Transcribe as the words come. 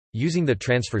Using the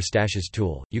Transfer Stashes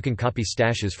tool, you can copy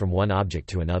stashes from one object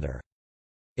to another.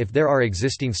 If there are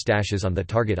existing stashes on the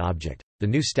target object, the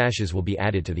new stashes will be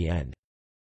added to the end.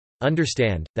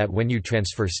 Understand that when you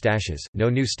transfer stashes, no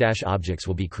new stash objects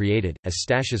will be created, as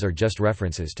stashes are just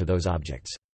references to those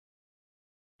objects.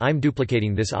 I'm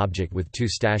duplicating this object with 2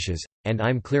 stashes, and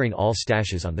I'm clearing all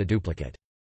stashes on the duplicate.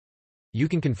 You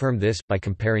can confirm this by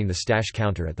comparing the stash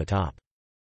counter at the top.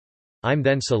 I'm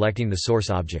then selecting the source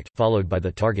object, followed by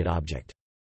the target object.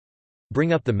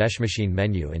 Bring up the MESHmachine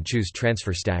menu and choose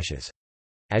Transfer Stashes.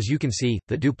 As you can see,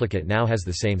 the duplicate now has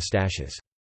the same stashes.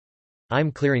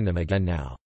 I'm clearing them again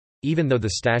now. Even though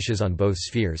the stashes on both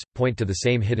spheres point to the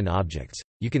same hidden objects,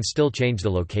 you can still change the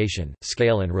location,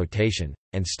 scale and rotation,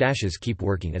 and stashes keep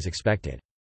working as expected.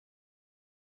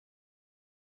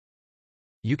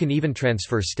 You can even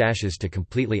transfer stashes to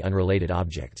completely unrelated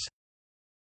objects.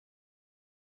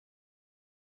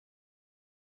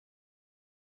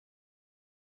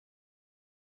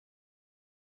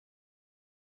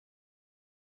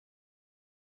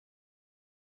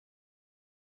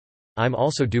 I'm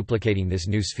also duplicating this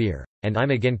new sphere, and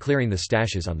I'm again clearing the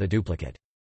stashes on the duplicate.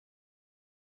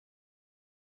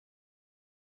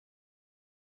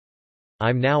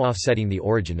 I'm now offsetting the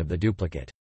origin of the duplicate.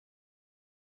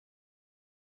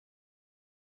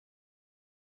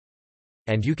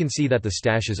 And you can see that the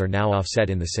stashes are now offset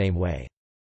in the same way.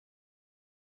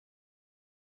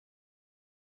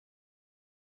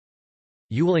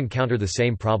 You will encounter the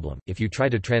same problem if you try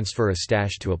to transfer a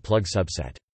stash to a plug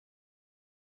subset.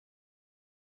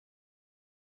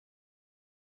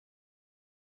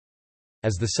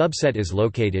 As the subset is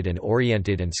located and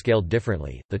oriented and scaled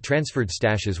differently, the transferred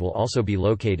stashes will also be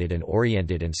located and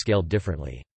oriented and scaled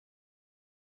differently.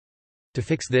 To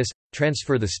fix this,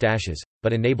 transfer the stashes,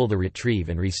 but enable the Retrieve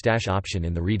and Restash option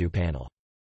in the Redo panel.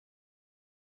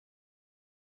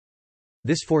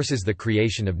 This forces the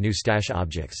creation of new stash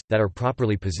objects, that are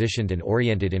properly positioned and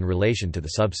oriented in relation to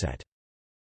the subset.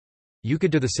 You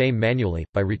could do the same manually,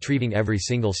 by retrieving every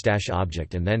single stash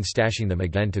object and then stashing them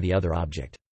again to the other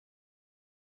object.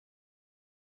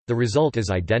 The result is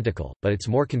identical, but it's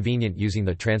more convenient using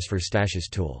the Transfer Stashes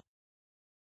tool.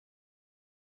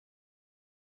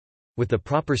 With the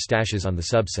proper stashes on the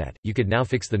subset, you could now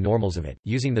fix the normals of it,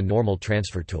 using the Normal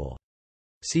Transfer tool.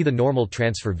 See the Normal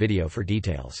Transfer video for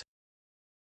details.